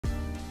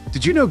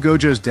Did you know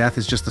Gojo's death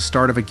is just the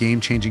start of a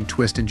game-changing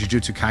twist in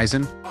Jujutsu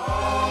Kaisen?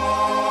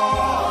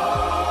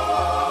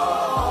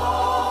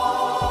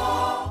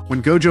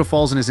 When Gojo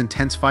falls in his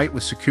intense fight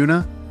with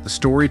Sukuna, the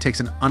story takes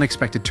an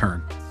unexpected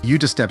turn.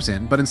 Yuta steps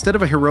in, but instead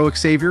of a heroic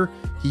savior,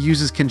 he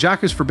uses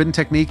Kenjaku's forbidden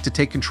technique to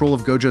take control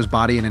of Gojo's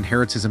body and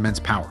inherits his immense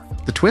power.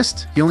 The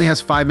twist? He only has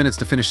 5 minutes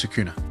to finish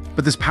Sukuna.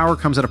 But this power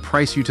comes at a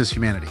price: Yuta's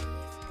humanity.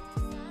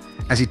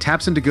 As he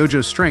taps into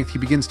Gojo's strength, he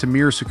begins to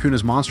mirror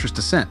Sukuna's monstrous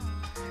descent.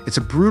 It's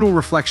a brutal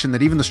reflection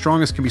that even the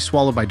strongest can be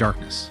swallowed by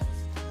darkness.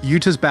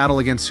 Yuta's battle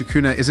against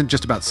Sukuna isn't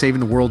just about saving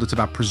the world, it's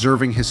about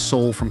preserving his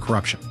soul from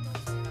corruption.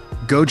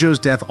 Gojo's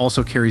death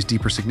also carries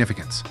deeper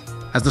significance.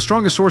 As the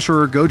strongest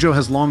sorcerer, Gojo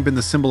has long been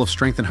the symbol of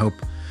strength and hope,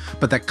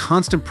 but that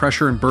constant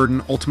pressure and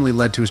burden ultimately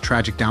led to his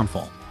tragic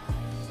downfall.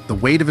 The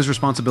weight of his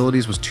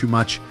responsibilities was too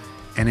much,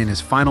 and in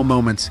his final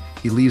moments,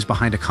 he leaves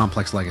behind a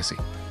complex legacy.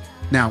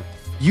 Now,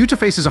 Yuta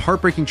faces a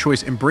heartbreaking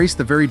choice: embrace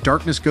the very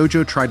darkness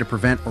Gojo tried to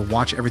prevent, or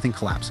watch everything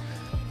collapse.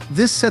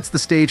 This sets the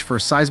stage for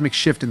a seismic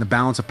shift in the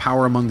balance of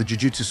power among the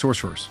Jujutsu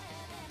sorcerers.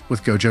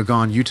 With Gojo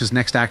gone, Yuta's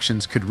next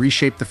actions could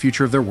reshape the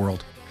future of their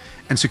world.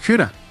 And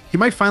Sukuna, he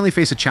might finally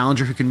face a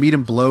challenger who can meet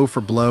him blow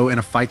for blow in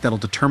a fight that'll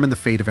determine the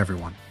fate of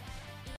everyone.